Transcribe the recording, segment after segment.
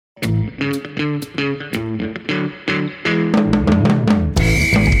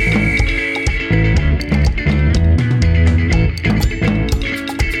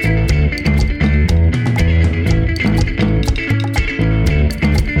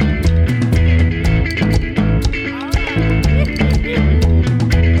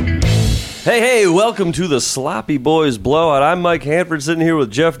Hey, welcome to the Sloppy Boys Blowout. I'm Mike Hanford, sitting here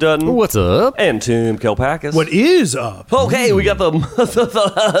with Jeff Dutton. What's up? And Tim Kalpakis. What is up? Okay, we got the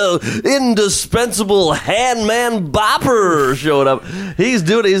indispensable Handman Bopper showing up. He's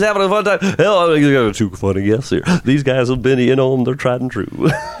having a fun time. Hell, he's got two funny guests here. These guys have been, they're tried and true.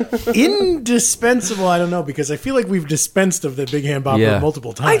 Indispensable, I don't know, because I feel like we've dispensed of the Big Hand Bopper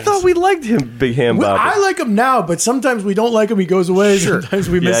multiple times. I thought we liked him, Big Hand Bopper. I like him now, but sometimes we don't like him. He goes away. Sure. Sometimes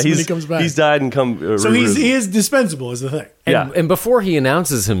we miss him when he comes back. He's died and come. So he is dispensable, is the thing. And before he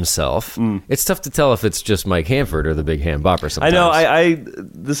announces himself, it's tough to tell if it's just Mike Hanford or the Big Hand Bopper sometimes. I know.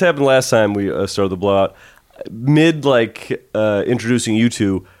 This happened last time we started the blowout. Mid introducing you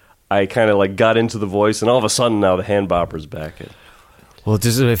two, I kind of got into the voice, and all of a sudden now the Hand Bopper's back. Well,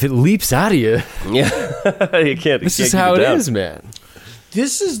 if it leaps out of you, yeah, you can't. This is how it is, man.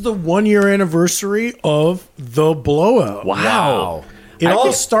 This is the 1 year anniversary of the blowout. Wow. It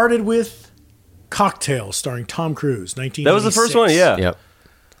all started with Cocktail, starring Tom Cruise, 1986. That was the first one, yeah. Yep.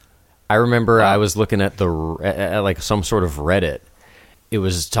 I remember I was looking at some sort of Reddit. It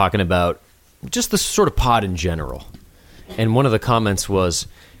was talking about just the sort of pod in general. And one of the comments was,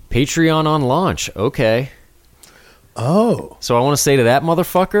 Patreon on launch, okay. Oh. So I want to say to that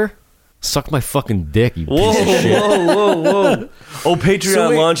motherfucker, suck my fucking dick, you piece of shit. Whoa. Oh,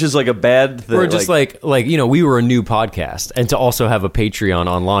 Patreon launch is like a bad thing. Or just like we were a new podcast, and to also have a Patreon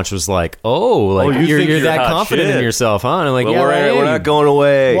on launch was like, you're that confident in yourself, huh? And I'm like, well, we're not going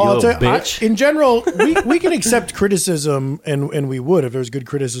away, well, you little bitch. In general, we can accept criticism, and we would if there's good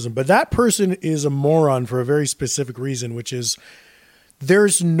criticism, but that person is a moron for a very specific reason, which is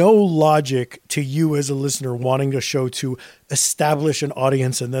there's no logic to you as a listener wanting a show to establish an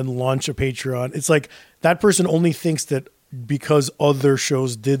audience and then launch a Patreon. It's like that person only thinks that because other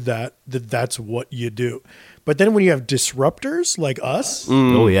shows did that's what you do. But then when you have disruptors like us,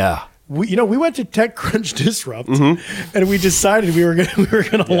 oh yeah, we went to TechCrunch Disrupt, and we decided we were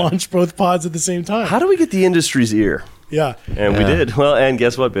going to launch both pods at the same time. How do we get the industry's ear? Yeah, and we did. Well, and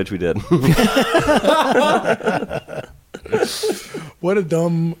guess what, bitch, we did. What a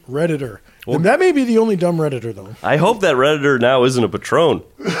dumb Redditor. Well, that may be the only dumb Redditor, though. I hope that Redditor now isn't a Patron.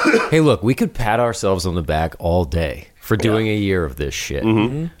 Hey, look, we could pat ourselves on the back all day for doing a year of this shit.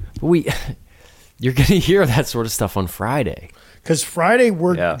 But you're going to hear that sort of stuff on Friday. Because Friday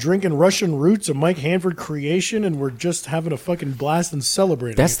we're drinking Russian Roots, a Mike Hanford creation, and we're just having a fucking blast and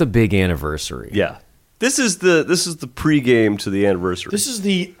celebrating. That's the big anniversary. Yeah. This is the pregame to the anniversary. This is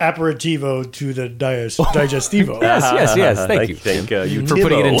the aperitivo to the digestivo. Yes. Thank you. Thank you for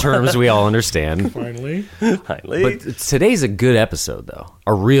putting it in terms we all understand. Finally. But today's a good episode, though.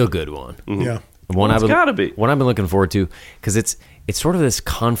 A real good one. Mm-hmm. Yeah. It's gotta be. One I've been looking forward to, because it's sort of this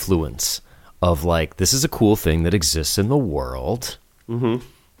confluence of this is a cool thing that exists in the world. Mm-hmm.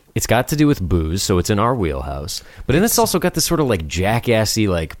 It's got to do with booze, so it's in our wheelhouse. But then it's also got this sort of jackassy,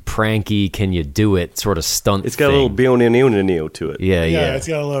 pranky, can you do it sort of stunt It's got a little beoneo to it. Yeah. It's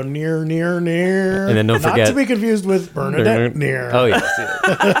got a little near. And then don't forget... Not to be confused with Bernadette Near. Oh,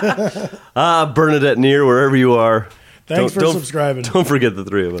 yes. Bernadette Near, wherever you are. Thanks for subscribing. Don't forget the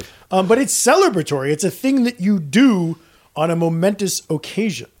three of us. But it's celebratory. It's a thing that you do on a momentous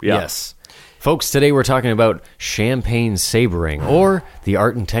occasion. Yeah. Yes. Folks, today we're talking about champagne sabering, or the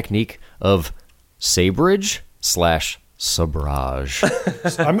art and technique of sabrage / sabrage.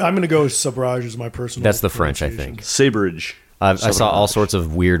 I'm going to go sabrage as my personal That's the French, I think. Sabrage. I saw all sorts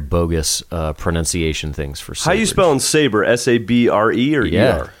of weird, bogus pronunciation things for sabrage. How you spelling saber? SABRE or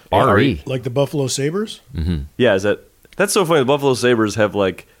ER? R-E. Like the Buffalo Sabres? Mm-hmm. Yeah, that's so funny. The Buffalo Sabres have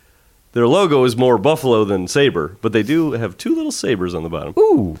their logo is more buffalo than saber, but they do have two little sabers on the bottom.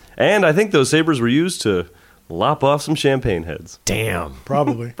 Ooh. And I think those sabers were used to lop off some champagne heads. Damn.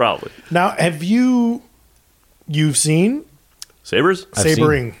 Probably. Now, have you've seen sabers?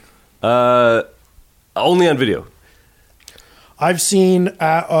 Sabering? Only on video. I've seen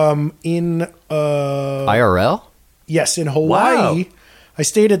in IRL? Yes, in Hawaii. Wow. I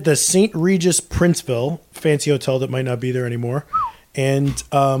stayed at the St. Regis Princeville, fancy hotel that might not be there anymore. And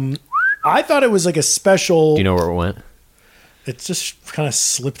I thought it was a special... Do you know where it went? It just kind of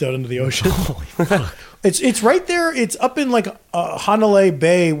slipped out into the ocean. Holy fuck. It's right there. It's up in Hanalei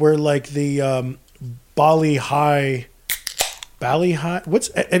Bay where the Bali High Bally High.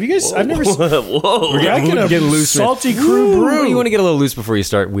 Have you guys? I've never. Whoa. We're getting loose. Salty Crew Brew. You want to get a little loose before you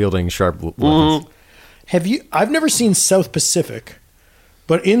start wielding sharp weapons. Have you? I've never seen South Pacific,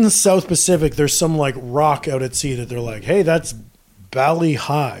 but in the South Pacific, there's some like rock out at sea that they're like, "Hey, that's Bally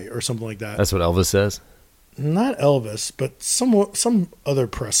High" or something like that. That's what Elvis says. Not Elvis, but some other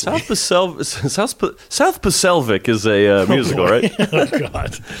Presley. South Pacific is a musical, right? Oh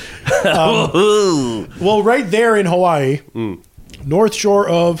God. Well, right there in Hawaii, north shore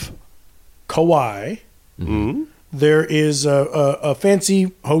of Kauai, there is a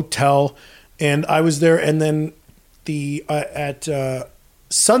fancy hotel, and I was there. And then at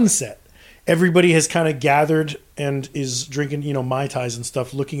sunset, everybody has kind of gathered and is drinking, Mai Tais and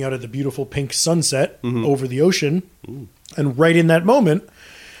stuff, looking out at the beautiful pink sunset over the ocean. And right in that moment,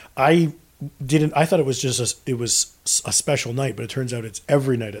 I thought it was just a special night, but it turns out it's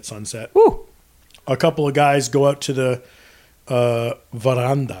every night at sunset. Woo. A couple of guys go out to the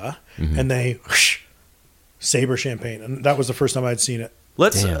veranda and they saber champagne. And that was the first time I'd seen it.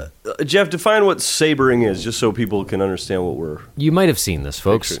 Let's, Jeff, define what sabering is, just so people can understand what we're... You might have seen this,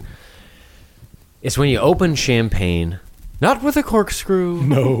 folks. picturing. It's when you open champagne, not with a corkscrew,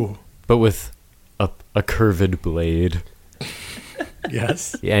 No. but with a curved blade.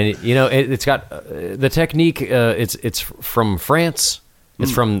 Yes. Yeah, and it's got the technique. It's from France.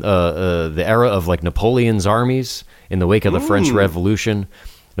 It's from the era of like Napoleon's armies in the wake of the French Revolution.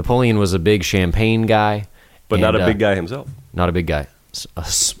 Napoleon was a big champagne guy, But not a big guy himself. Not a big guy. A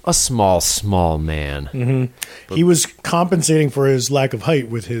small man. Mm-hmm. He was compensating for his lack of height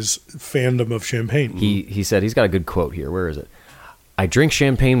with his fandom of champagne. He said, he's got a good quote here. Where is it? I drink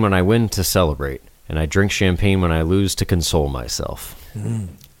champagne when I win to celebrate, and I drink champagne when I lose to console myself.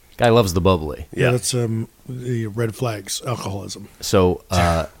 Guy loves the bubbly. Yeah, that's the red flags, alcoholism. So,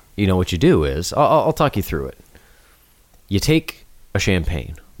 what you do is, I'll talk you through it. You take a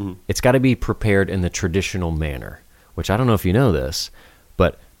champagne. It's got to be prepared in the traditional manner, which I don't know if you know this,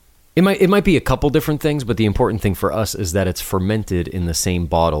 but it might be a couple different things, but the important thing for us is that it's fermented in the same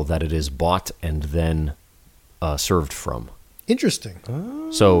bottle that it is bought and then served from.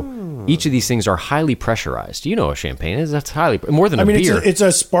 Interesting. So each of these things are highly pressurized. You know what champagne is? That's highly more than a beer. It's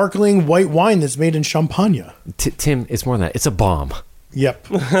a sparkling white wine that's made in Champagne. Tim, it's more than that. It's a bomb. Yep,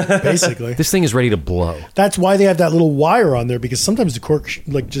 basically. This thing is ready to blow. That's why they have that little wire on there, because sometimes the cork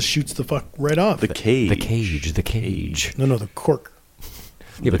just shoots the fuck right off. The cage. The cage. No, the cork.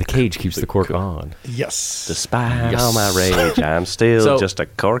 Yeah, but the cage keeps the cork on. Yes. Despite all my rage, I'm still just a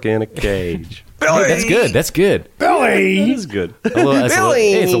cork in a cage. Billy! Hey, that's good. Billy! That is good.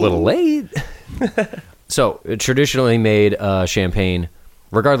 It's a little late. So, traditionally made champagne,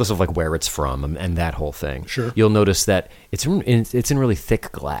 regardless of like where it's from and that whole thing, sure, you'll notice that it's in really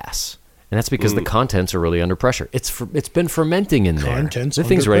thick glass, and that's because the contents are really under pressure. It's been fermenting in there. The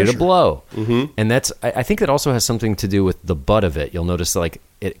thing's ready to blow, and that's I think that also has something to do with the butt of it. You'll notice like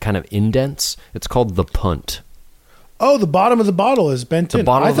it kind of indents. It's called the punt. Oh, the bottom of the bottle is bent in.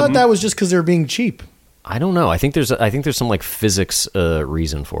 I thought that was just because they were being cheap. I don't know. I think there's some like physics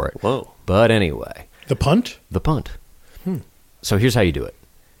reason for it. Whoa! But anyway, the punt. So here's how you do it.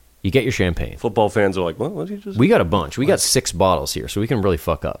 You get your champagne. Football fans are like, well, what did you just... We got a bunch. We got 6 bottles here, so we can really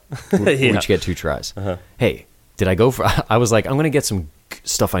fuck up. We each get 2 tries. Hey, did I go for... I was like, I'm going to get some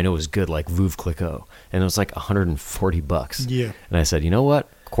stuff I know is good, like Veuve Clicquot. And it was like $140. Yeah. And I said, you know what?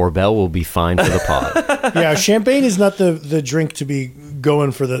 Corbel will be fine for the pod. Yeah, champagne is not the drink to be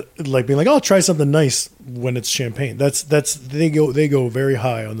going for the... Like, being like, oh, I'll try something nice when it's champagne. That's they go very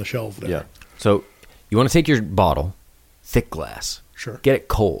high on the shelf there. Yeah. So you want to take your bottle, thick glass. Sure. Get it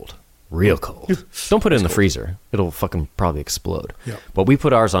cold. Real cold. Don't put it in the freezer. It'll fucking probably explode. Yeah. But we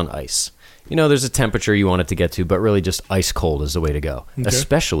put ours on ice. There's a temperature you want it to get to, but really just ice cold is the way to go. Okay.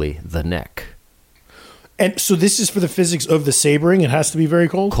 Especially the neck. And so this is for the physics of the sabering. It has to be very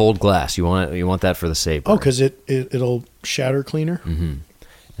cold? Cold glass. You want that for the saber. Oh, because it'll shatter cleaner? Mm-hmm.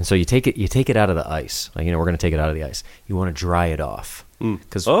 And so you take it out of the ice. Like, we're going to take it out of the ice. You want to dry it off.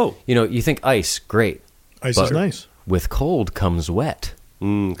 Because, you think ice, great. Ice is nice. With cold comes wet.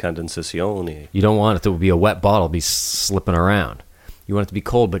 Condensatione. You don't want it to be a wet bottle, be slipping around. You want it to be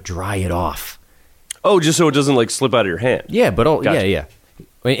cold, but dry it off. Oh, just so it doesn't like slip out of your hand. Yeah, but yeah.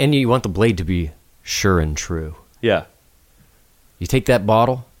 And you want the blade to be sure and true. Yeah. You take that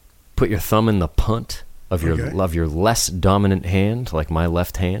bottle, put your thumb in the punt of your less dominant hand, like my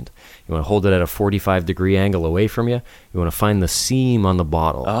left hand. You want to hold it at a 45-degree angle away from you. You want to find the seam on the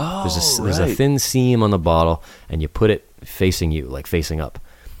bottle. Oh, there's a thin seam on the bottle, and you put it facing you, like facing up.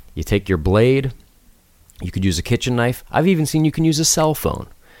 You take your blade. You could use a kitchen knife. I've even seen you can use a cell phone.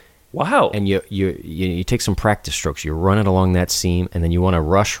 Wow. And you take some practice strokes. You run it along that seam, and then you want to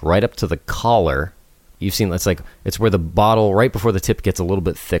rush right up to the collar. You've seen it's where the bottle right before the tip gets a little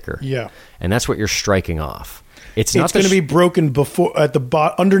bit thicker. Yeah. And that's what you're striking off. It's going to be broken before at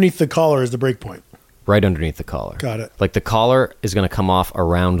the underneath the collar is the break point. Right underneath the collar. Got it. Like the collar is going to come off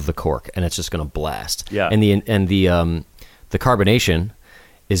around the cork, and it's just going to blast. Yeah. And the carbonation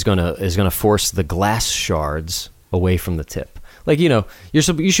is going to force the glass shards away from the tip. Like, you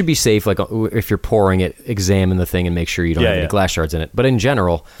should be safe. Like if you're pouring it, examine the thing and make sure you don't have any glass shards in it. But in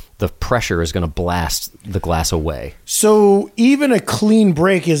general, the pressure is going to blast the glass away. So even a clean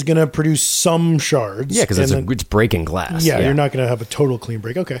break is going to produce some shards. Yeah, because it's breaking glass. Yeah, you're not going to have a total clean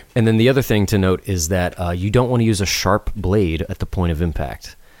break. Okay. And then the other thing to note is that you don't want to use a sharp blade at the point of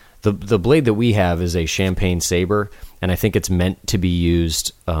impact. The blade that we have is a Champagne Saber, and I think it's meant to be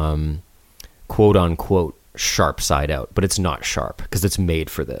used, quote unquote, sharp side out, but it's not sharp because it's made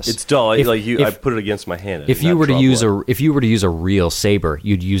for this. It's dull. I put it against my hand. If you were to use a real saber,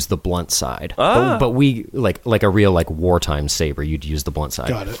 you'd use the blunt side. But we like a real wartime saber, you'd use the blunt side.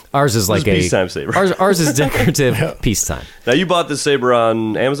 Got it. Ours is like a peacetime saber. Ours is decorative peacetime. Now you bought this saber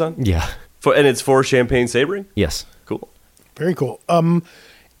on Amazon? Yeah. And it's for Champagne sabering? Yes. Cool. Very cool.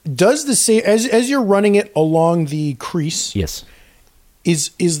 Does the as you're running it along the crease? Yes.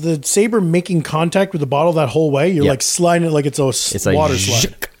 Is the saber making contact with the bottle that whole way? You're like sliding it like it's a water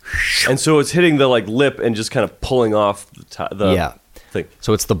slide. And so it's hitting the lip and just kind of pulling off the thing.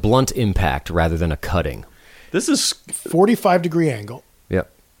 So it's the blunt impact rather than a cutting. This is 45-degree angle. Yep.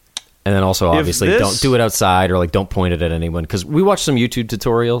 And then also, obviously, don't do it outside or don't point it at anyone. Because we watched some YouTube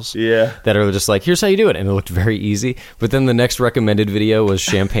tutorials that are just like, here's how you do it. And it looked very easy. But then the next recommended video was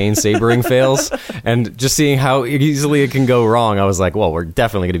champagne sabering fails. And just seeing how easily it can go wrong, I was like, well, we're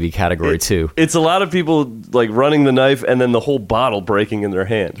definitely going to be category 2. It's a lot of people running the knife and then the whole bottle breaking in their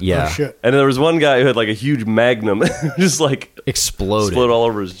hand. Yeah. Oh, shit. And there was one guy who had a huge magnum just exploded all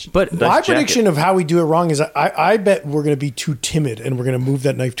over his But my prediction of how we do it wrong is I bet we're going to be too timid and we're going to move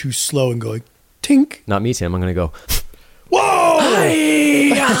that knife too slow and go tink. Not me, Tim. I'm going to go, whoa!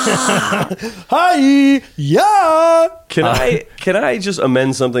 Hi! Yeah! Can I just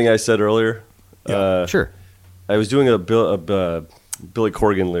amend something I said earlier? sure. I was doing a Billy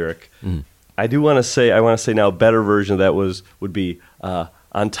Corgan lyric. I want to say now a better version of that would be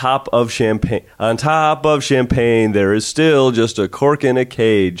on top of champagne there is still just a cork in a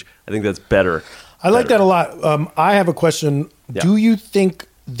cage. I think that's better. I like that a lot. I have a question. Yeah. Do you think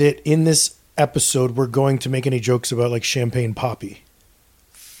that in this episode we're going to make any jokes about champagne poppy?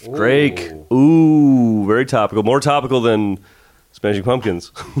 Drake. Ooh, very topical. More topical than Smashing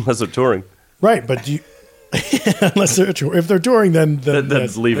Pumpkins, unless they're touring. Right, but do you, if they're touring, then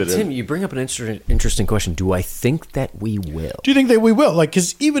let's leave it. Tim, you bring up an interesting question. Do I think that we will? Do you think that we will?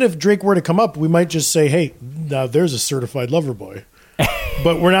 Because even if Drake were to come up, we might just say, "Hey, now there's a certified lover boy,"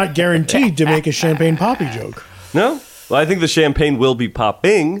 but we're not guaranteed to make a champagne poppy joke. No, well, I think the champagne will be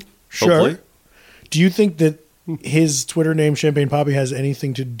popping. Sure. Hopefully. Do you think that his Twitter name Champagne Poppy has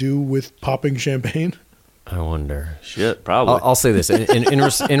anything to do with popping champagne? I wonder. Shit, probably. I'll say this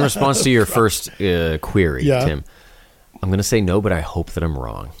in response to your first query, Tim. I'm going to say no, but I hope that I'm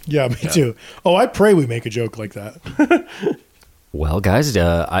wrong. Yeah, me too. Oh, I pray we make a joke like that. Well, guys,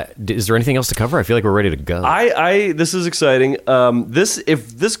 is there anything else to cover? I feel like we're ready to go. This is exciting. If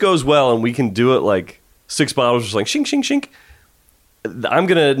this goes well and we can do it 6 bottles, just shink, shink, shink. I'm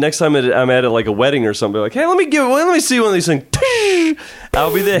gonna next time I'm at it a wedding or something. Hey, let me see one of these things.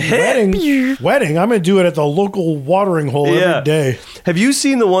 I'll be the head. Wedding. I'm gonna do it at the local watering hole every day. Have you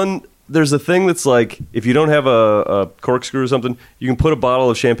seen the one? There's a thing that's if you don't have a corkscrew or something, you can put a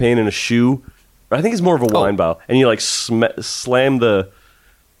bottle of champagne in a shoe. I think it's more of a wine bottle, and you slam the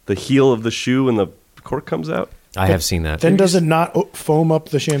heel of the shoe, and the cork comes out. I have seen that. Then does it not foam up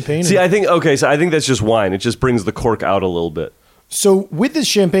the champagne? See, I think that's just wine. It just brings the cork out a little bit. So with this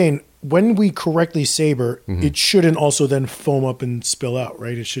champagne, when we correctly saber, it shouldn't also then foam up and spill out,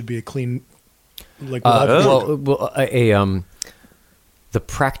 right? It should be a clean, the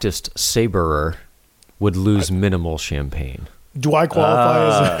practiced saberer would lose minimal champagne. Do I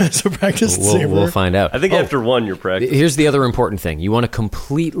qualify as a practiced saberer? We'll find out. I think after one, you're practiced. Here's the other important thing. You want to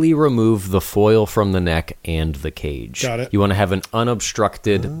completely remove the foil from the neck and the cage. Got it. You want to have an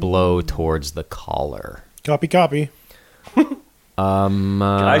unobstructed blow towards the collar. Copy.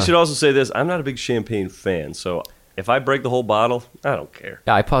 I should also say this. I'm not a big champagne fan, so if I break the whole bottle, I don't care.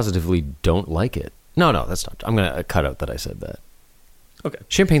 I positively don't like it. No, that's not. I'm going to cut out that I said that. Okay.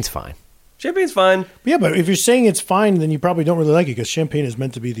 Champagne's fine. Champagne's fine. Yeah, but if you're saying it's fine, then you probably don't really like it because champagne is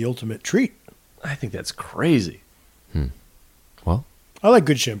meant to be the ultimate treat. I think that's crazy. Well, I like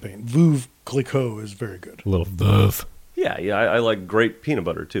good champagne. Veuve Clicquot is very good. A little Veuve. Yeah, I like great peanut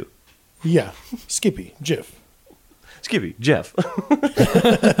butter too. Yeah. Skippy, Jif. Skippy, Jeff.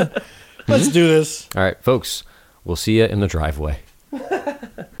 Let's do this. All right, folks. We'll see you in the driveway.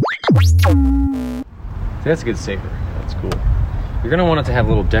 That's a good saber. That's cool. You're going to want it to have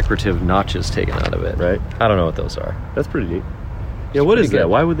little decorative notches taken out of it. Right. I don't know what those are. That's pretty neat. Yeah, what is pretty that? good.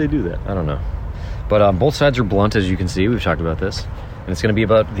 Why would they do that? I don't know. But both sides are blunt, as you can see. We've talked about this. And it's going to be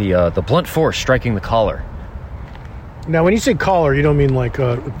about the blunt force striking the collar. Now, when you say collar, you don't mean like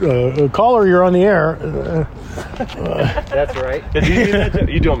collar, you're on the air. That's right. Do you mean that?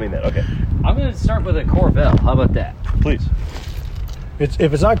 You don't mean that. Okay. I'm going to start with a Corbel. How about that? Please. If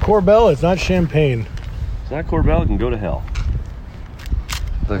it's not Corbel, it's not champagne. It's not Corbel, it can go to hell.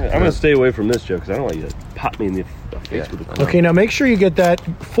 I'm going to stay away from this, Joe, because I don't want you to pop me in the face with the club. Okay, now make sure you get that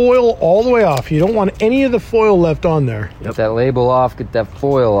foil all the way off. You don't want any of the foil left on there. Get that label off. Get that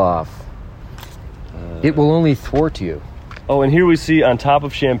foil off. It will only thwart you. Oh, and here we see on top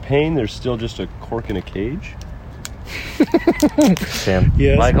of champagne, there's still just a cork in a cage. Sam.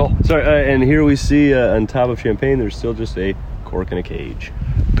 Yes. Michael. Sorry, and here we see on top of champagne, there's still just a cork in a cage.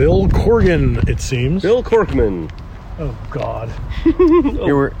 Bill Corgan, it seems. Bill Corkman. Oh, God.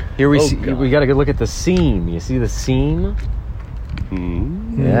 Here we see. God. We got to look at the seam. You see the seam?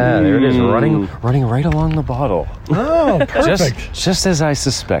 Yeah, there it is, running right along the bottle. Oh, perfect. Just as I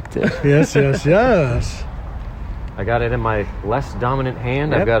suspected. Yes, yes, yes. I got it in my less dominant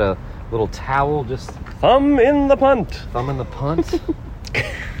hand. Yep. I've got a little towel, just Thumb in the punt. thumb in the punt.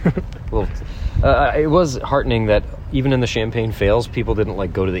 It was heartening that even in the champagne fails, people didn't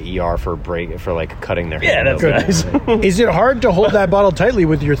like go to the ER for a break for like cutting their hand. that's open. nice. Is it hard to hold that bottle tightly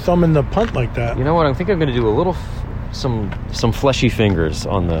with your thumb in the punt like that? You know what? I think I'm going to do a little, some fleshy fingers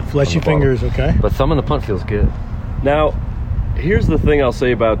on the Fleshy on the bottle. fingers, okay. But thumb in the punt feels good. Now, here's the thing I'll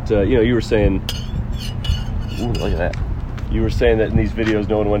say about, you were saying, ooh, look at that. You were saying that in these videos,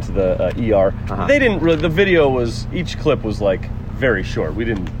 no one went to the ER. Uh-huh. They didn't really, the video was, each clip was like very short. We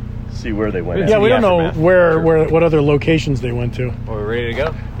didn't see where they went. Yeah, we don't know aftermath. what other locations they went to. Are we ready to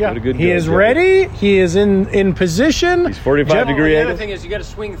go? Yeah, What a good he go, is Jeff. ready. He is in position. He's 45 degree The angle. other thing is you got to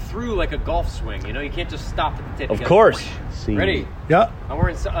swing through like a golf swing. You know, you can't just stop at the tip. Of You gotta course. swing. Ready? Yeah, I'm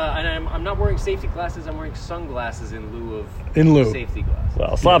wearing, and I'm not wearing safety glasses. I'm wearing sunglasses in lieu of safety glasses.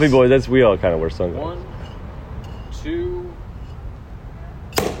 Well, sloppy boys, we all kind of wear sunglasses. 1, 2.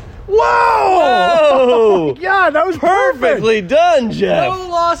 Whoa! Oh! Yeah, that was Perfectly done, Jeff. No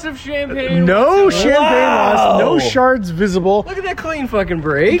loss of champagne. No whatsoever. champagne Wow. loss. No shards visible. Look at that clean fucking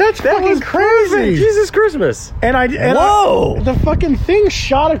break. That's fucking crazy. Jesus Christmas. And Whoa! the fucking thing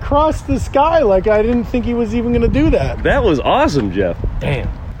shot across the sky like I didn't think he was even going to do that. That was awesome, Jeff. Damn.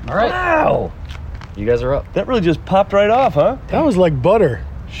 All right. Wow. You guys are up. That really just popped right off, huh? That was like butter.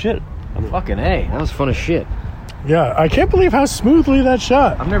 Shit. Fucking A. That was fun as shit. Yeah, I can't believe how smoothly that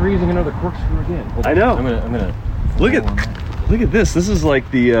shot. I'm never using another corkscrew again. Hold I on. know. I'm gonna. Look at this. This is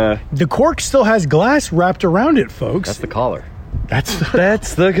like the The cork still has glass wrapped around it, folks. That's the collar. That's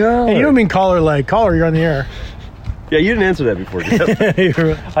that's the color. And you don't mean collar like collar, you're on the air. Yeah, you didn't answer that before,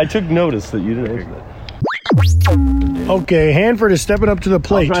 Jeff. I took notice that you didn't answer that. Okay, Hanford is stepping up to the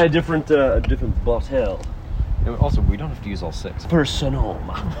plate. I'll try a different bottle. And also, we don't have to use all 6.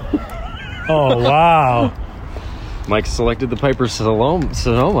 Personoma. Oh, wow. Mike selected the Piper Sonoma.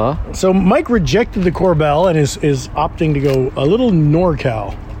 So Mike rejected the Corbel and is opting to go a little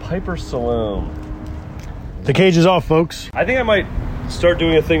NorCal. Piper Salome. The cage is off, folks. I think I might start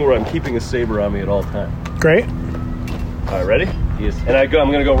doing a thing where I'm keeping a saber on me at all times. Great. All right, ready? Yes. And I'm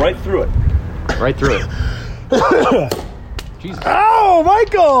going to go right through it. Right through it. Jesus. Oh,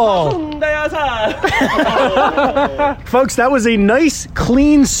 Michael! Folks, that was a nice,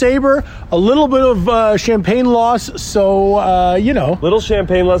 clean saber. A little bit of champagne loss, so, Little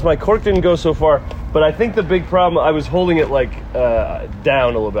champagne loss. My cork didn't go so far, but I think the big problem, I was holding it like down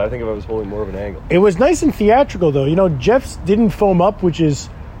a little bit. I think if I was holding more of an angle. It was nice and theatrical, though. You know, Jeff's didn't foam up, which is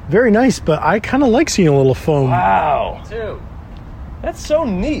very nice, but I kind of like seeing a little foam. Wow. Two. That's so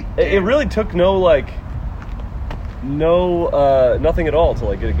neat. It really took nothing at all to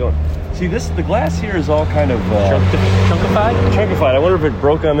like get it going. See, the glass here is all kind of chunkified. I wonder if it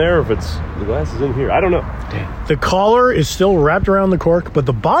broke on there or if the glass is in here. I don't know. The collar is still wrapped around the cork, but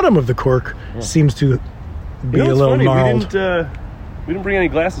the bottom of the cork seems to be You know a what's little funny? gnarled. We didn't bring any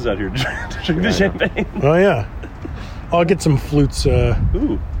glasses out here to drink the champagne. Oh, yeah. I'll get some flutes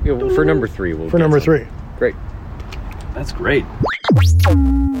Ooh, Yeah, well, for number 3. for number 3. Great. that's great.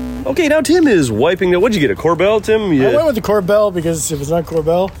 Okay, now Tim is wiping. What'd you get? A Corbel, Tim? I went with the Corbel because if it's not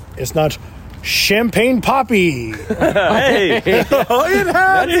Corbel, it's not Champagne Poppy. Hey, Oh, it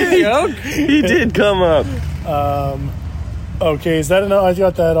happened. he did come up. Okay, is that enough? I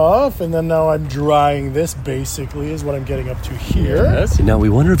got that off, and then now I'm drying this, basically, is what I'm getting up to here. Now we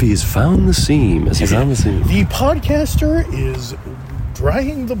wonder if he's found the seam. Has he found the seam? The podcaster is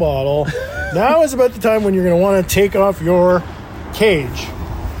drying the bottle. Now is about the time when you're going to want to take off your cage.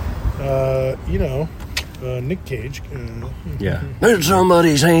 Nick Cage. Yeah. Did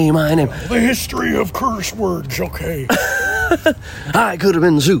somebody say my name? The history of curse words, okay. I could have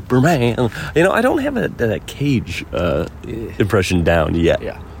been Superman. I don't have a Cage impression down yet.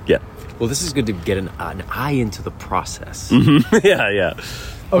 Yeah. Yeah. Well, this is good to get an eye into the process. Yeah.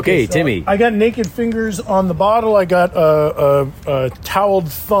 Okay, so Timmy. I got naked fingers on the bottle. I got a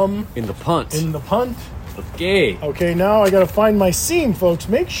toweled thumb In the punt. in the punt. Okay. Okay, now I got to find my seam, folks.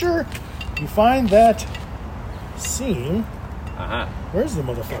 Make sure you find that seam. Uh-huh. Where's the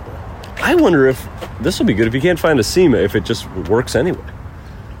motherfucker? I wonder if this will be good if you can't find a seam, if it just works anyway.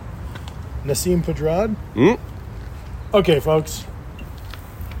 Nassim Pedrad. Hmm? Okay, folks.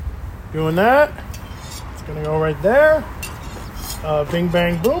 Doing that. It's going to go right there. Bing,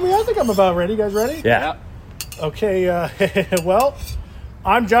 bang, boom. Yeah, I think I'm about ready. You guys ready? Yeah. Okay, well,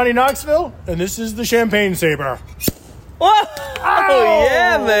 I'm Johnny Knoxville, and this is the Champagne Saber. Oh,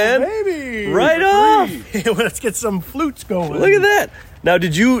 yeah, man. Baby. Right off. Let's get some flutes going. Look at that. Now,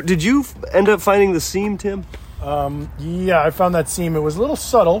 did you end up finding the seam, Tim? Yeah, I found that seam. It was a little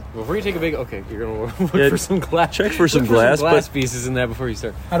subtle. Before you take a big... Okay, you're going to look for some glass. Check for some Look glass. glass pieces in that before you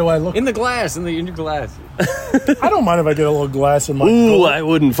start. How do I look? In the glass. In your glass. I don't mind if I get a little glass in my Ooh, gullet. I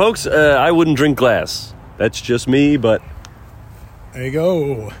wouldn't. Folks, I wouldn't drink glass. That's just me, but... There you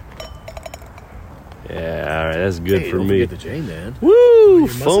go. Yeah, all right, that's good for don't me. forget the J, man. Woo!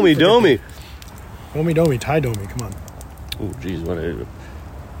 mustn't Foamy forget domy. Domi, domi, tie domi. Come on. Oh, geez, what is it?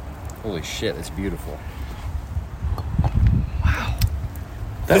 Holy shit, that's beautiful.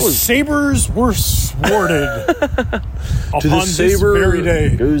 The sabers were sworded upon To the this saber very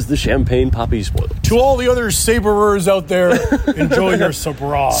day. goes the champagne poppy spoil. To all the other saberers out there, enjoy your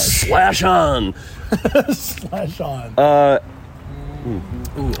sabrage. Slash on. Slash on.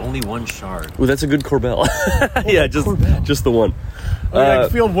 Ooh, only one shard. Ooh, that's a good Corbel. Yeah, Corbel. just the one. I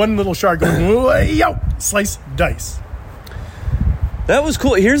can feel one little shard going, yo, slice, dice. That was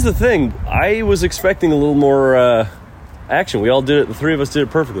cool. Here's the thing. I was expecting a little more action. We all did it. The three of us did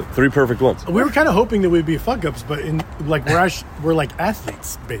it perfectly. 3 perfect ones. We were kind of hoping that we'd be fuck-ups, but we're like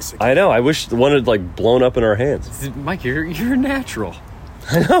athletes, basically. I know. I wish the one had blown up in our hands. Mike, you're natural.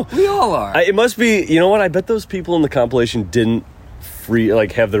 I know. We all are. It must be. You know what? I bet those people in the compilation didn't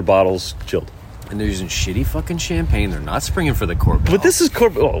have their bottles chilled. And they're using shitty fucking champagne. They're not springing for the Corbel. But this is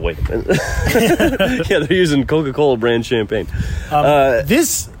Oh, wait a minute. Yeah, they're using Coca-Cola brand champagne.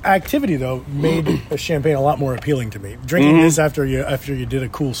 This activity, though, made a champagne a lot more appealing to me. Drinking this after you did a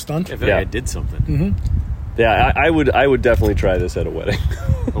cool stunt. I feel like I did something. Yeah, I would definitely try this at a wedding.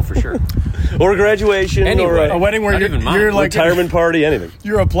 Oh, for sure. Or a graduation. Anyway. Or A wedding where Not even mine. you're like retirement party, anything.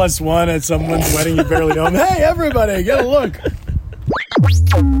 you're a +1 at someone's wedding. You barely know them. Hey, everybody, get a look.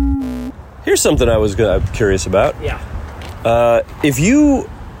 Here's something I was curious about. Yeah.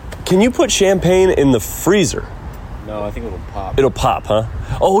 Can you put champagne in the freezer? No, I think it'll pop. It'll pop, huh?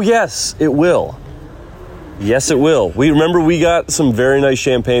 Oh, yes, it will. Yes, it will. We got some very nice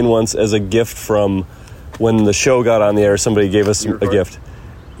champagne once as a gift from when the show got on the air. Somebody gave us a gift.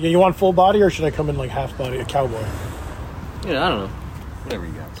 Yeah, you want full body, or should I come in like half body, a cowboy? Yeah, I don't know. Whatever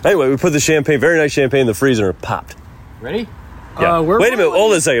you got. Anyway, we put the very nice champagne in the freezer and it popped. Ready? Yeah. Wait a minute.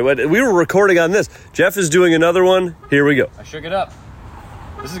 Hold on a second. We were recording on this. Jeff is doing another one. Here we go. I shook it up.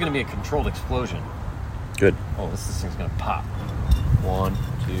 This is going to be a controlled explosion. Good. Oh, this thing's going to pop. 1,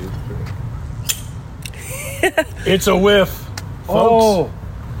 2, 3. It's a whiff, folks. Oh,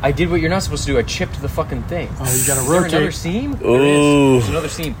 I did what you're not supposed to do. I chipped the fucking thing. Oh, you gotta Is there rotate. another seam? There is. Ooh. There's another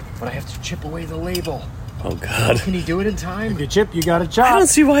seam, but I have to chip away the label. Oh, God. Can you do it in time? If you chip, you gotta chop. I don't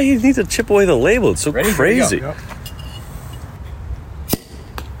see why you need to chip away the label. It's so Ready? Here we go. crazy. Yep.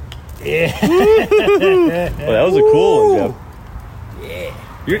 Oh, that was a cool one, Jeff.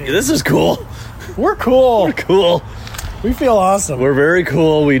 Yeah. This is cool. We're cool. We're cool. We feel awesome. We're very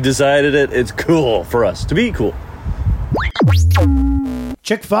cool. We decided it. It's cool for us to be cool.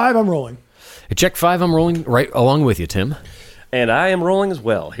 Check 5, I'm rolling. At check 5, I'm rolling right along with you, Tim. And I am rolling as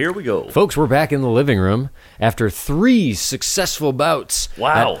well. Here we go. Folks, we're back in the living room after 3 successful bouts.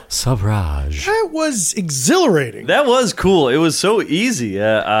 Wow. At Sabrage. That was exhilarating. That was cool. It was so easy.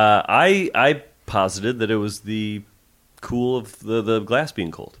 I posited that it was the cool of the glass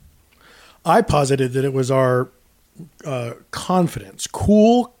being cold. I posited that it was our confidence,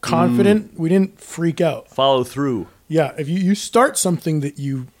 cool, confident. We didn't freak out. Follow through. Yeah, if you start something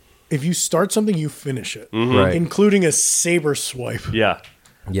you finish it, Right. including a saber swipe. Yeah.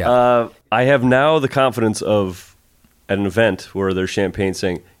 Yeah. I have now the confidence of at an event where there's champagne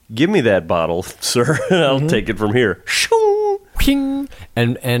saying, "Give me that bottle, sir, and I'll take it from here." Shoo! Ping.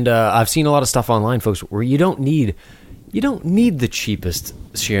 And I've seen a lot of stuff online, folks, where you don't need the cheapest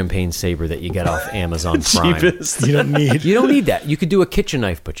champagne saber that you get off Amazon Prime. Cheapest. You don't need. You don't need that. You could do a kitchen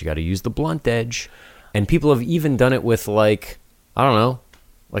knife, but you got to use the blunt edge. And people have even done it with like, I don't know,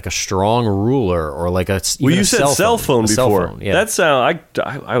 like a strong ruler or like a. Well, even you a said cell phone A cell before. phone, yeah. That sound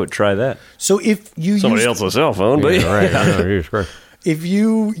I would try that. So if you Somebody use, else's cell phone, but Yeah, right. I know, you're sure. if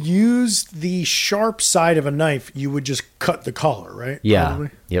you use the sharp side of a knife, you would just cut the collar, right? Yeah. Probably.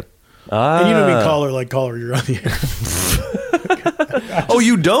 Yep. And you don't mean collar like collar. You're on the Oh,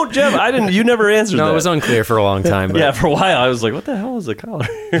 you don't, Jeff? I didn't. You never answered No, that. it was unclear for a long time. But Yeah, for a while I was like, "What the hell is a collar?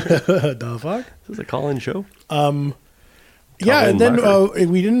 Is the fuck. this a call-in show?" Yeah, and then Mockery.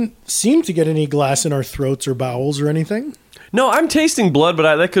 we didn't seem to get any glass in our throats or bowels or anything. No, I'm tasting blood,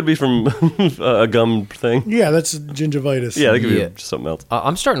 but that could be from a gum thing. Yeah, that's gingivitis. Yeah, that could Yeah. be something else.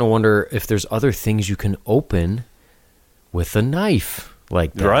 I'm starting to wonder if there's other things you can open with a knife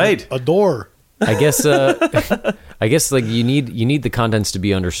like that. Right. A door. I guess. I guess like you need the contents to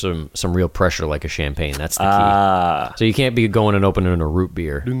be under some real pressure, like a champagne. That's the key. So you can't be going and opening a root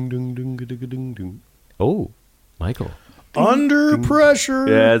beer. Dung, dung, dung, dung, dung, dung. Oh, Michael. Under pressure.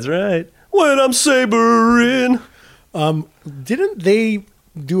 Yeah, that's right. When I'm sabering. Didn't they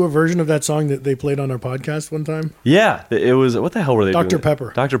do a version of that song that they played on our podcast one time? Yeah, it was. What the hell were they doing? Dr.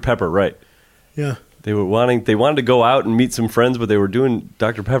 Pepper. Dr. Pepper, right. Yeah. They wanted to go out and meet some friends, but they were doing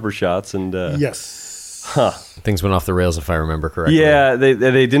Dr. Pepper shots and Yes. Things went off the rails, if I remember correctly. yeah, they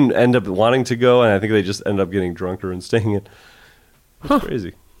didn't end up wanting to go, and I think they just ended up getting drunker and staying in. It's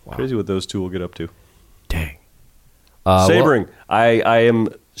crazy. Crazy what those two will get up to. Dang. Sabering. I am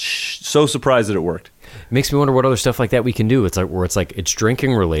so surprised that it worked. Makes me wonder what other stuff like that we can do. It's like where it's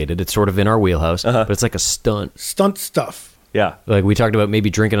drinking related. It's sort of in our wheelhouse, but it's like a stunt. Stunt stuff. Yeah. Like we talked about, maybe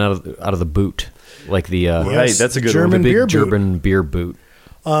drinking out of the boot, like the Right, that's a good German one. the big beer boot. German beer boot.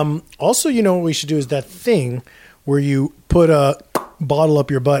 Also, you know what we should do is that thing where you put a bottle up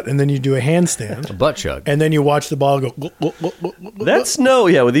your butt and then you do a handstand. A butt chug. And then you watch the bottle go. Glug, glug, glug, glug, glug, That's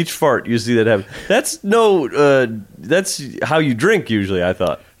with each fart you see that happen. That's that's how you drink usually, I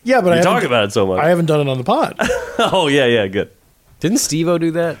thought. Yeah, but You talk about it so much. I haven't done it on the pod. Oh, yeah, good. Didn't Steve-O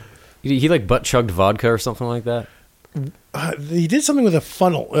do that? He like butt chugged vodka or something like that. He did something with a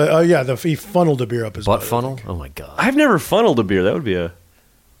funnel. He funneled a beer up his Butt butt. funnel? Oh my god. I've never funneled a beer. That would be a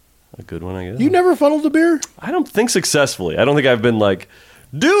good one, I guess. You never funneled a beer? I don't think successfully. I don't think I've been like,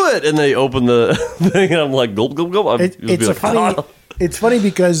 do it, and they open the thing, and I'm like, gulp, gulp, gulp. It's funny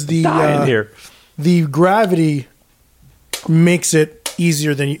because die in here. the gravity makes it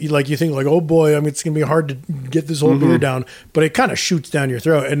easier than you think like, oh boy, it's gonna be hard to get this whole beer down, but it kind of shoots down your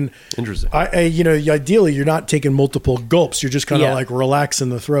throat. And Interesting. Ideally you're not taking multiple gulps, you're just kind of Yeah. like relaxing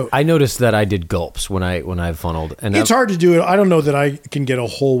the throat. I noticed that I did gulps when I funneled, and It's hard to do it. I don't know that I can get a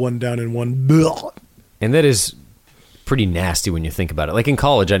whole one down in one. and that is pretty nasty when you think about it. Like in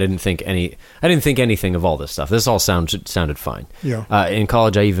college, I didn't think anything of all this stuff. This all sounded fine. Yeah. In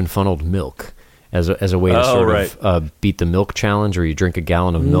college, I even funneled milk as a way to sort of beat the milk challenge, where you drink a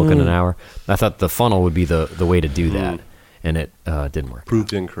gallon of milk in an hour. I thought the funnel would be the way to do that, and it didn't work.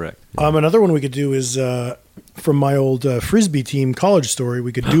 Proved incorrect. Another one we could do is from my old Frisbee team college story.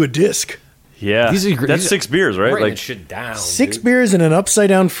 We could do a disc. Yeah. These are gr- That's these are- 6 beers, right? Writing Like, shit down. 6 beers and an upside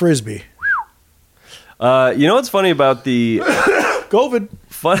down Frisbee. you know what's funny about the COVID.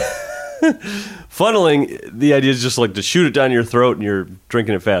 funneling? The idea is just like to shoot it down your throat and you're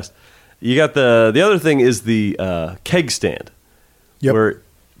drinking it fast. You got the other thing is the keg stand, where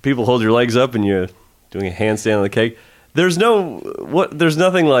people hold your legs up and you're doing a handstand on the keg. There's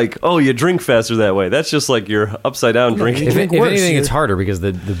nothing like, oh, you drink faster that way. That's just like you're upside down drinking. If Drink worse, anything, you're- it's harder because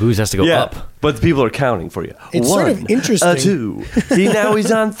the booze has to go Yeah, up. but the people are counting for you. It's 1, sort of interesting. 2. Now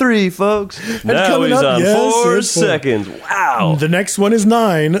he's on 3, folks. Now coming he's up, on yes, 4 it's 4. seconds. Wow. The next one is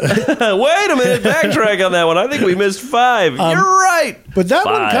 9. Wait a minute. Backtrack on that one. I think we missed 5. You're right. But that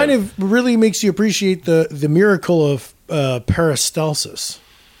one 5. kind of really makes you appreciate the miracle of peristalsis.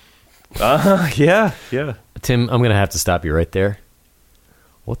 Yeah. Tim, I'm gonna have to stop you right there.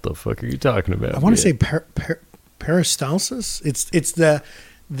 What the fuck are you talking about? I want to say peristalsis. It's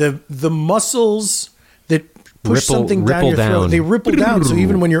the muscles that push something down ripple your throat. down. They ripple down, so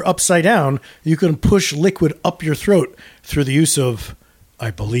even when you're upside down, you can push liquid up your throat through the use of,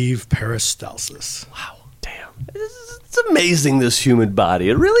 I believe, peristalsis. Wow, damn. This is It's amazing, this human body.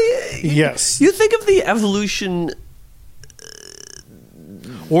 It really. Yes. You think of the evolution.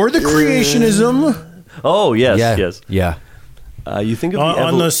 Or the creationism. Oh yes, Yeah. yes. Yeah. You think of the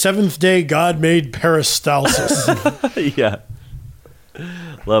On the seventh day, God made peristalsis. yeah.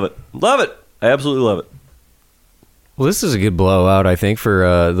 Love it. Love it. I absolutely love it. Well, this is a good blowout, I think,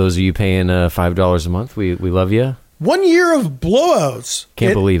 for those of you paying $5 a month. We love you. 1 year of blowouts.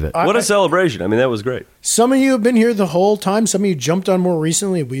 Can't believe it. What a celebration. I mean, that was great. Some of you have been here the whole time. Some of you jumped on more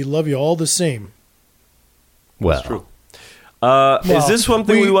recently. We love you all the same. Well, That's true. Is this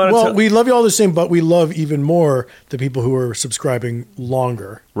something we want to Well, we love you all the same, but we love even more the people who are subscribing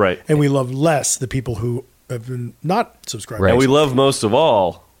longer. Right. And we love less the people who have been not subscribing. Right. And we love most of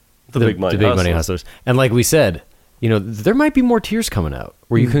all the big money hustlers. And like we said, there might be more tiers coming out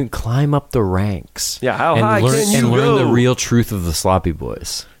where you can climb up the ranks. Yeah, how and high learn, can you and learn the go? real truth of the sloppy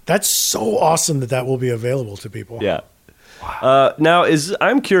boys. That's so awesome that will be available to people. Yeah. Now,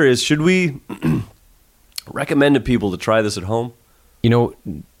 I'm curious, should we recommend to people to try this at home?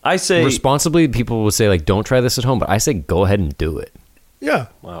 I say responsibly, people will say, like, don't try this at home, but I say go ahead and do it. Yeah.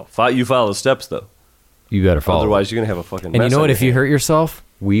 Wow. You follow the steps, though. You got to follow. Otherwise, you're going to have a fucking mess. And you know on what? your If you hands. hurt yourself,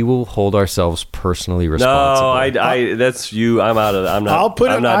 we will hold ourselves personally responsible. No, that's you. I'm out of that. I'm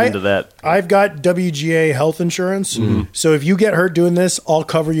not into that. I've got WGA health insurance. So if you get hurt doing this, I'll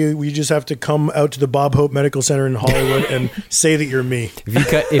cover you. We just have to come out to the Bob Hope Medical Center in Hollywood and say that you're me.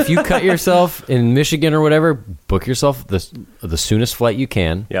 If you cut yourself in Michigan or whatever, book yourself the soonest flight you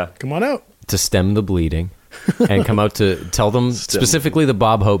can. Yeah. Come on out. To stem the bleeding and come out to tell them specifically the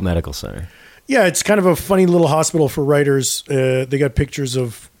Bob Hope Medical Center. Yeah, it's kind of a funny little hospital for writers. They got pictures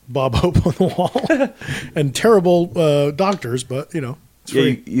of Bob Hope on the wall and terrible doctors, but it's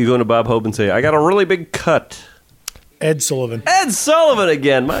free. You go into Bob Hope and say, I got a really big cut. Ed Sullivan. Ed Sullivan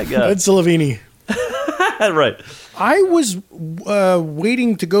again. My God. Ed Sullivan. Right. I was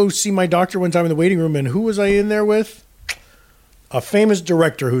waiting to go see my doctor one time in the waiting room, and who was I in there with? A famous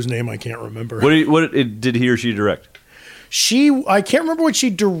director whose name I can't remember. What did he or she direct? I can't remember what she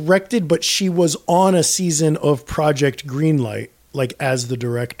directed, but she was on a season of Project Greenlight, like as the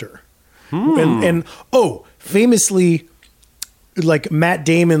director. And famously, like Matt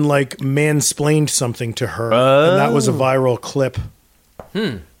Damon mansplained something to her, and that was a viral clip.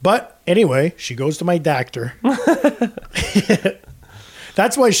 But anyway, she goes to my doctor.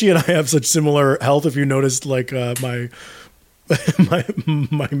 That's why she and I have such similar health. If you noticed, my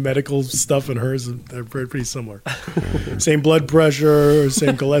medical stuff and hers, they're pretty similar. Same blood pressure,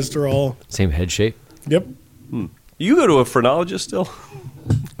 same cholesterol, same head shape. Yep. You go to a phrenologist still?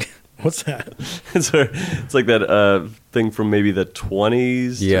 What's that? It's like that thing from maybe the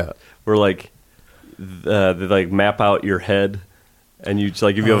 20s. Yeah, where they map out your head. And you just,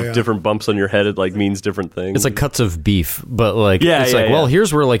 if you have different bumps on your head, it means different things. It's like cuts of beef, but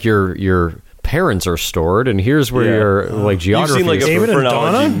here's where your parents are stored, and here's where your geography. You've seen is. a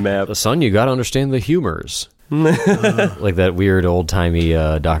phrenology map. Son, you got to understand the humors, like that weird old timey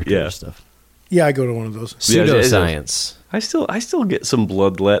doctor stuff. Yeah, I go to one of those. Pseudoscience. I still get some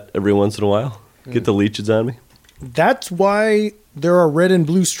bloodlet every once in a while. Get the leeches on me. That's why there are red and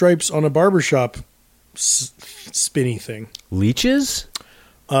blue stripes on a barbershop spinny thing. Leeches?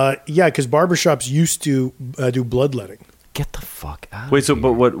 Yeah, because barbershops used to do bloodletting. Get the fuck out. Wait,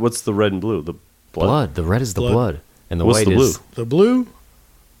 but what's the red and blue? The blood. The red is the blood, and the What's white the blue? is the blue.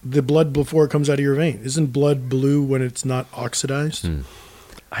 The blood before it comes out of your vein. Isn't blood blue when it's not oxidized?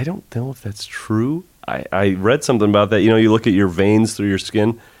 I don't know if that's true. I read something about that. You look at your veins through your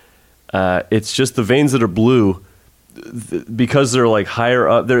skin. It's just the veins that are blue. Because they're higher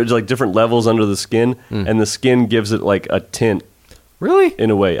up, they're different levels under the skin, and the skin gives it a tint. Really? In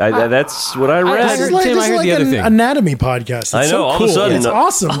a way, that's what I read. This is Tim, I heard the other an thing. anatomy podcast. It's I know. so All cool. of a sudden, it's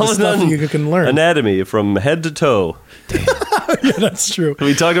awesome. all The of a stuff sudden, you can learn. Anatomy from head to toe. Yeah, that's true. Have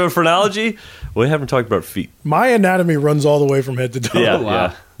we talked about phrenology? We haven't talked about feet. My anatomy runs all the way from head to toe. Yeah,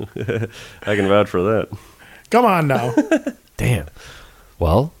 wow. yeah. I can vouch for that. Come on now. Damn.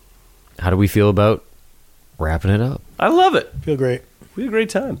 Well, how do we feel about wrapping it up? I love it. Feel great. We had a great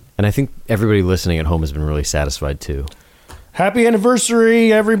time. And I think everybody listening at home has been really satisfied too. Happy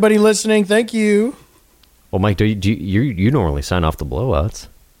anniversary, everybody listening. Thank you. Well, Mike, you normally sign off the blowouts.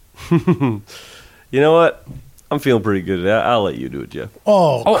 You know what? I'm feeling pretty good. I'll let you do it, Jeff.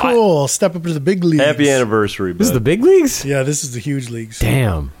 Oh, cool. Step up to the big leagues. Happy anniversary, bud. This is the big leagues? Yeah, this is the huge leagues.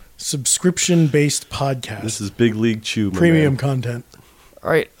 Damn. Subscription-based podcast. This is Big League Chew, my Premium man. content. All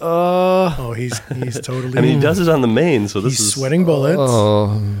right. Oh, he's totally... I mean, he does it on the main, so this He's is... sweating bullets.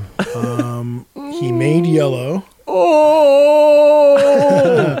 Oh. He made yellow. Oh.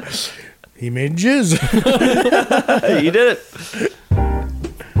 He made jizz. Hey, you did it.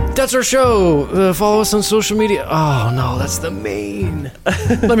 That's our show. Follow us on social media. Oh, no, that's the main.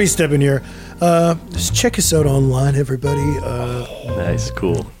 Let me step in here. Just check us out online, everybody. Nice,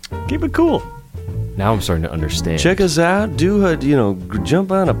 cool. Keep it cool. Now I'm starting to understand. Check us out.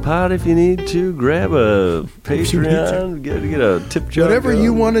 Jump on a pod if you need to. Grab a Patreon. Get a tip jar. Whatever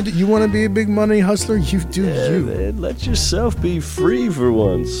you want to be a big money hustler, you do you. Man, let yourself be free for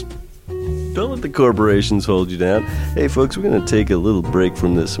once. Don't let the corporations hold you down. Hey, folks, we're going to take a little break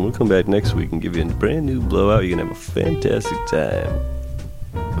from this, and we'll come back next week and give you a brand new blowout. You're going to have a fantastic time.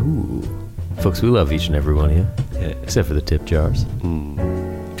 Ooh. Folks, we love each and every one of you. Yeah. Except for the tip jars.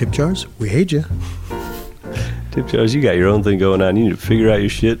 Tip jars, we hate you. Tip jars, you got your own thing going on. You need to figure out your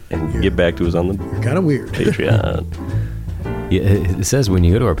shit and get back to us on the You're kind of weird. Patreon. Yeah, it says when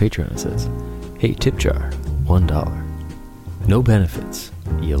you go to our Patreon, it says, hey, tip jar, $1. No benefits.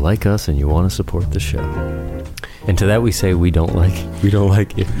 You like us and you want to support the show. And to that we say we don't like you.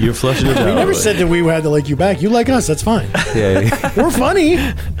 You're flushing it down. We never said that we had to like you back. You like us, that's fine. Yeah. We're funny.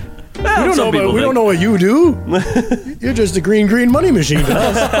 We don't know what you do. You're just a green money machine to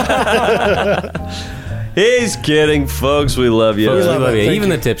us. He's kidding, folks. We love you. Folks, we love you. Thank Even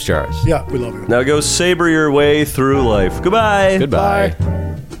you. the tips jars. Yeah, we love you. Now go saber your way through life. Goodbye. Goodbye. Bye.